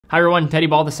Hi everyone, Teddy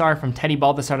Baldassarre from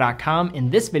teddybaldassarre.com. In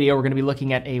this video, we're going to be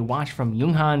looking at a watch from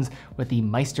Junghans with the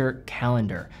Meister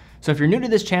Kalendar. So if you're new to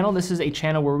this channel, this is a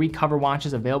channel where we cover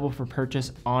watches available for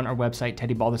purchase on our website,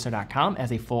 teddybaldassarre.com,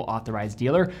 as a full authorized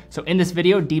dealer. So in this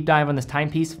video, deep dive on this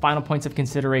timepiece, final points of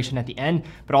consideration at the end,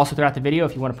 but also throughout the video,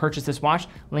 if you want to purchase this watch,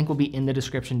 link will be in the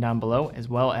description down below, as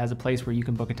well as a place where you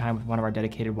can book a time with one of our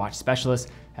dedicated watch specialists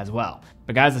as well.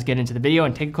 But guys, let's get into the video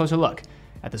and take a closer look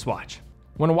at this watch.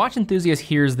 When a watch enthusiast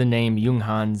hears the name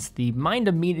Junghans, the mind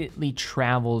immediately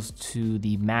travels to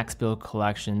the Max Bill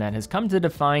collection that has come to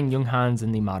define Junghans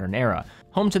in the modern era.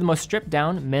 Home to the most stripped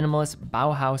down, minimalist,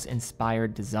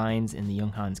 Bauhaus-inspired designs in the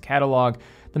Junghans catalog,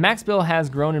 the Max Bill has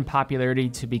grown in popularity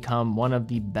to become one of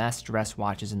the best dress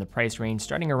watches in the price range,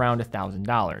 starting around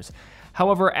 $1,000.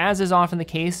 However, as is often the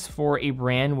case for a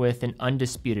brand with an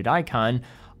undisputed icon,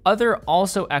 other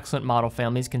also excellent model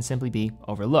families can simply be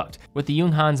overlooked, with the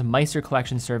Junghans Meister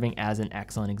collection serving as an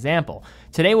excellent example.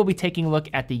 Today we'll be taking a look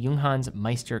at the Junghans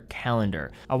Meister Kalendar,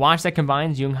 a watch that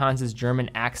combines Junghans' German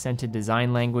accented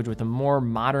design language with a more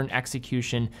modern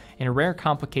execution and a rare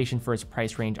complication for its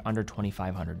price range under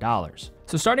 $2,500.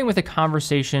 So starting with a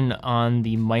conversation on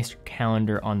the Meister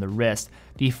Kalendar on the wrist,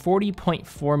 the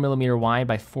 40.4mm wide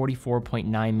by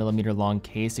 44.9mm long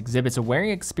case exhibits a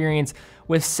wearing experience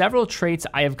with several traits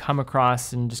I have come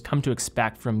across and just come to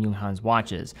expect from Junghans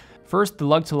watches. First, the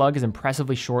lug-to-lug is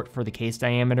impressively short for the case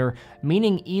diameter,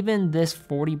 meaning even this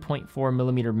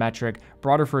 40.4mm metric,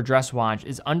 broader for a dress watch,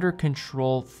 is under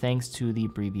control thanks to the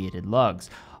abbreviated lugs.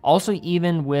 Also,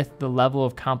 even with the level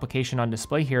of complication on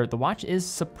display here, the watch is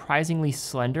surprisingly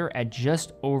slender at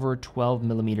just over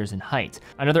 12mm in height.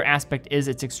 Another aspect is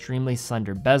its extremely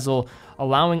slender bezel,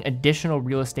 allowing additional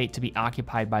real estate to be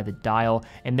occupied by the dial,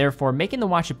 and therefore making the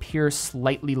watch appear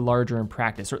slightly larger in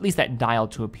practice, or at least that dial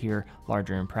to appear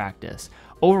larger in practice.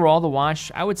 Overall, the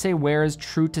watch, I would say, wears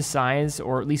true to size,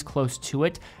 or at least close to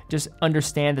it. Just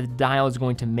understand that the dial is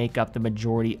going to make up the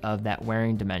majority of that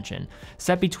wearing dimension.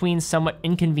 Set between somewhat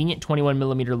inconvenient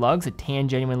 21mm lugs, a tan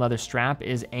genuine leather strap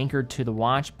is anchored to the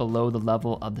watch below the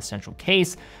level of the central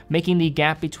case, making the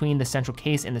gap between the central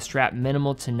case and the strap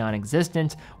minimal to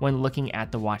non-existent when looking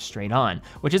at the watch straight on,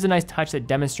 which is a nice touch that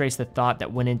demonstrates the thought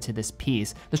that went into this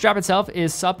piece. The strap itself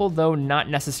is supple, though not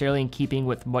necessarily in keeping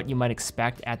with what you might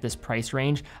expect at this price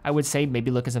range. I would say maybe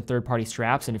look at some third-party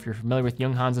straps, and if you're familiar with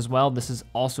Junghans as well, this is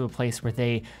also a place where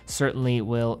they certainly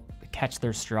will catch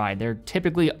their stride. They're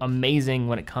typically amazing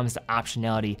when it comes to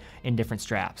optionality in different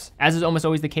straps. As is almost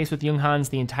always the case with Junghans,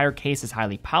 the entire case is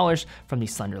highly polished, from the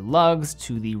slender lugs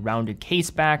to the rounded case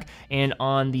back, and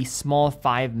on the small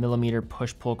 5mm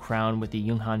push-pull crown with the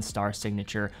Junghans star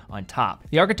signature on top.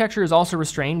 The architecture is also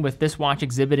restrained, with this watch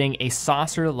exhibiting a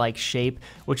saucer-like shape,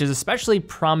 which is especially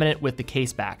prominent with the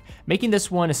case back, making this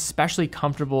one especially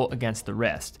comfortable against the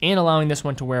wrist, and allowing this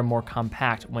one to wear more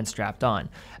compact when strapped on.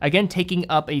 Again, taking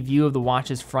up a view of the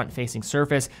watch's front-facing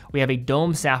surface, we have a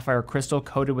dome sapphire crystal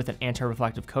coated with an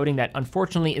anti-reflective coating that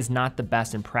unfortunately is not the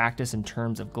best in practice in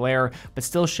terms of glare, but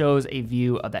still shows a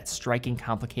view of that striking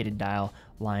complicated dial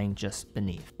lying just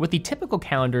beneath. With the typical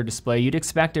calendar display, you'd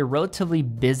expect a relatively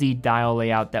busy dial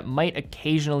layout that might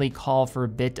occasionally call for a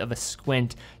bit of a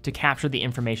squint to capture the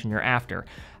information you're after.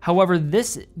 However,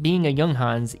 this being a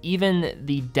Junghans, even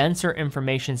the denser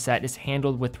information set is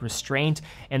handled with restraint,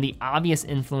 and the obvious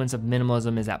influence of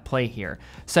minimalism is at play here.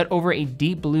 Set over a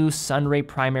deep blue sunray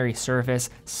primary surface,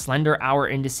 slender hour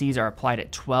indices are applied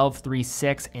at 12, 3,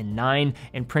 6, and 9,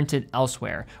 and printed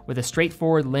elsewhere, with a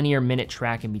straightforward linear minute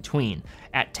track in between.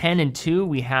 At 10 and 2,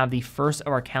 we have the first of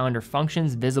our calendar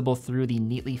functions visible through the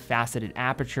neatly faceted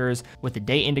apertures, with the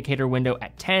day indicator window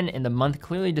at 10 and the month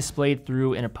clearly displayed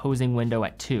through an opposing window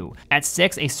at 2. At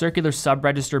 6, a circular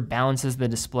sub-register balances the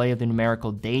display of the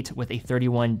numerical date with a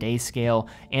 31-day scale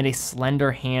and a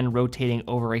slender hand rotating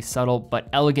over a subtle but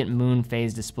elegant moon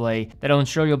phase display that'll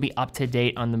ensure you'll be up to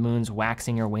date on the moon's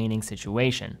waxing or waning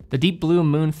situation. The deep blue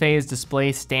moon phase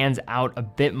display stands out a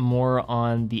bit more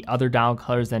on the other dial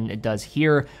colors than it does here,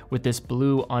 with this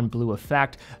blue on blue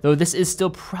effect, though this is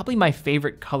still probably my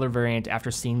favorite color variant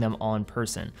after seeing them all in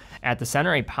person. At the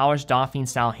center, a polished Dauphine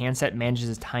style handset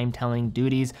manages time-telling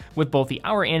duties, with both the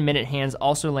hour and minute hands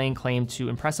also laying claim to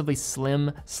impressively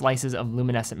slim slices of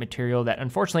luminescent material that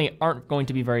unfortunately aren't going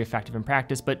to be very effective in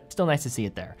practice, but still nice to see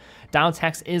it there. Dial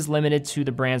text is limited to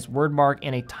the brand's word mark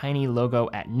and a tiny logo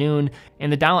at noon,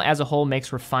 and the dial as a whole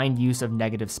makes refined use of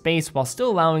negative space while still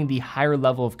allowing the higher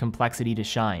level of complexity to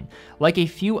shine. Like a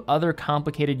few other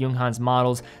complicated Junghans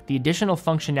models, the additional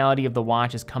functionality of the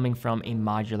watch is coming from a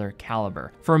modular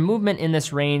caliber. For a movement in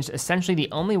this range, essentially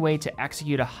the only way to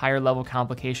execute a higher level complication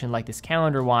complication like this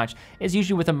calendar watch is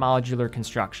usually with a modular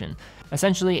construction.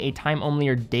 Essentially, a time-only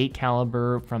or date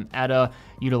caliber from ETA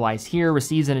utilized here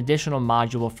receives an additional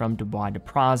module from Dubois de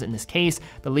Praz, in this case,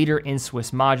 the leader in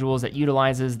Swiss modules, that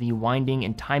utilizes the winding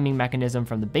and timing mechanism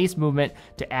from the base movement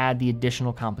to add the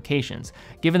additional complications.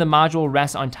 Given the module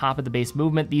rests on top of the base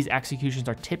movement, these executions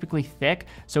are typically thick,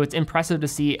 so it's impressive to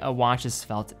see a watch's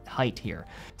felt height here.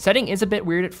 Setting is a bit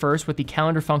weird at first, with the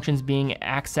calendar functions being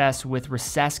accessed with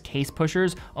recessed case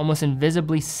pushers almost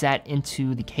invisibly set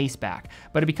into the case back,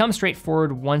 but it becomes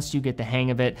straightforward once you get the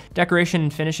hang of it. Decoration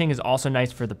and finishing is also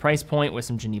nice for the price point, with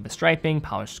some Geneva striping,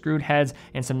 polished screwed heads,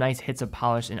 and some nice hits of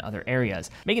polish in other areas,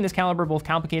 making this caliber both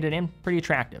complicated and pretty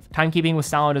attractive. Timekeeping was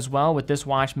solid as well, with this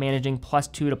watch managing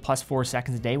 +2 to +4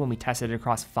 seconds a day when we tested it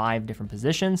across 5 different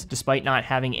positions, despite not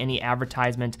having any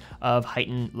advertisement of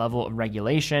heightened level of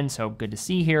regulation, so good to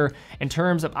see here. In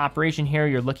terms of operation here,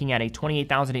 you're looking at a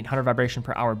 28,800 vibration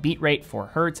per hour beat rate, 4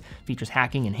 Hertz, features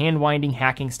hacking and hand winding,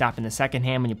 hacking stopping the second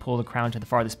hand when you pull the crown to the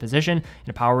farthest position, and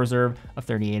a power reserve of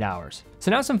 38 hours. So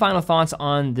now some final thoughts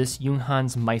on this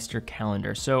Junghans Meister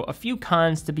calendar. So a few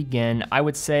cons to begin. I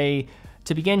would say,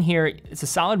 to begin here, it's a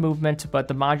solid movement, but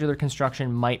the modular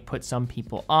construction might put some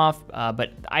people off,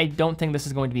 but I don't think this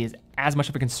is going to be as much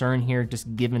of a concern here,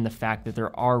 just given the fact that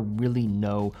there are really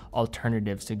no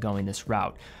alternatives to going this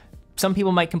route. Some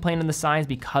people might complain on the size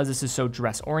because this is so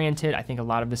dress-oriented. I think a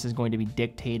lot of this is going to be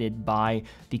dictated by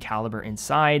the caliber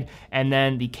inside, and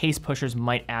then the case pushers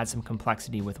might add some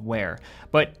complexity with wear.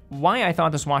 But why I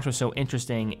thought this watch was so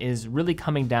interesting is really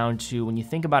coming down to, when you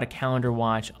think about a calendar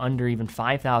watch under even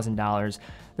 $5,000,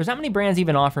 there's not many brands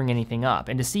even offering anything up.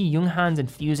 And to see Junghans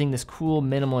infusing this cool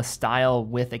minimalist style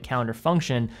with a calendar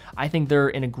function, I think they're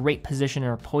in a great position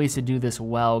and are poised to do this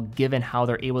well, given how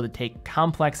they're able to take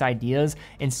complex ideas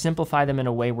and simplify them in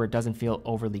a way where it doesn't feel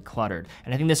overly cluttered.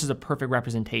 And I think this is a perfect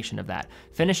representation of that.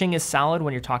 Finishing is solid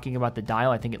when you're talking about the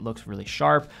dial. I think it looks really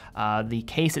sharp. The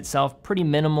case itself, pretty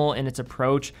minimal in its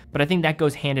approach, but I think that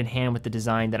goes hand in hand with the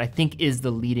design that I think is the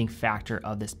leading factor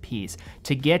of this piece.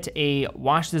 To get a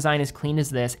watch design as clean as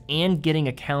this and getting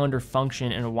a calendar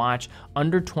function in a watch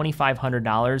under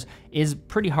 $2,500 is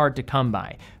pretty hard to come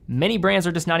by. Many brands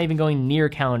are just not even going near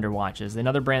calendar watches.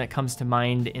 Another brand that comes to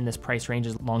mind in this price range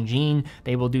is Longines.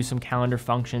 They will do some calendar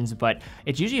functions, but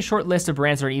it's usually a short list of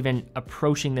brands that are even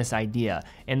approaching this idea.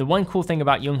 And the one cool thing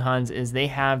about Junghans is they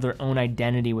have their own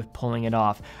identity with pulling it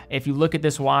off. If you look at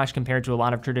this watch compared to a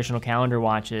lot of traditional calendar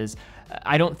watches,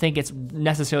 I don't think it's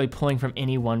necessarily pulling from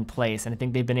any one place. And I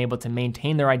think they've been able to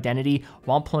maintain their identity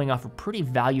while pulling off a pretty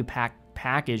value-packed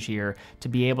package here to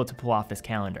be able to pull off this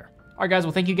calendar. All right, guys,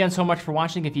 well, thank you again so much for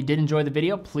watching. If you did enjoy the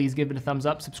video, please give it a thumbs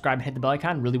up, subscribe, and hit the bell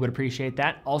icon. Really would appreciate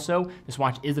that. Also, this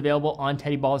watch is available on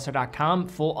TeddyBaldassarre.com,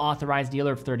 full authorized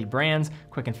dealer of 30 brands,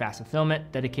 quick and fast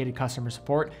fulfillment, dedicated customer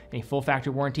support, and a full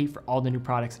factory warranty for all the new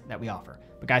products that we offer.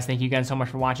 But guys, thank you again so much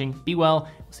for watching. Be well.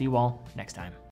 We'll see you all next time.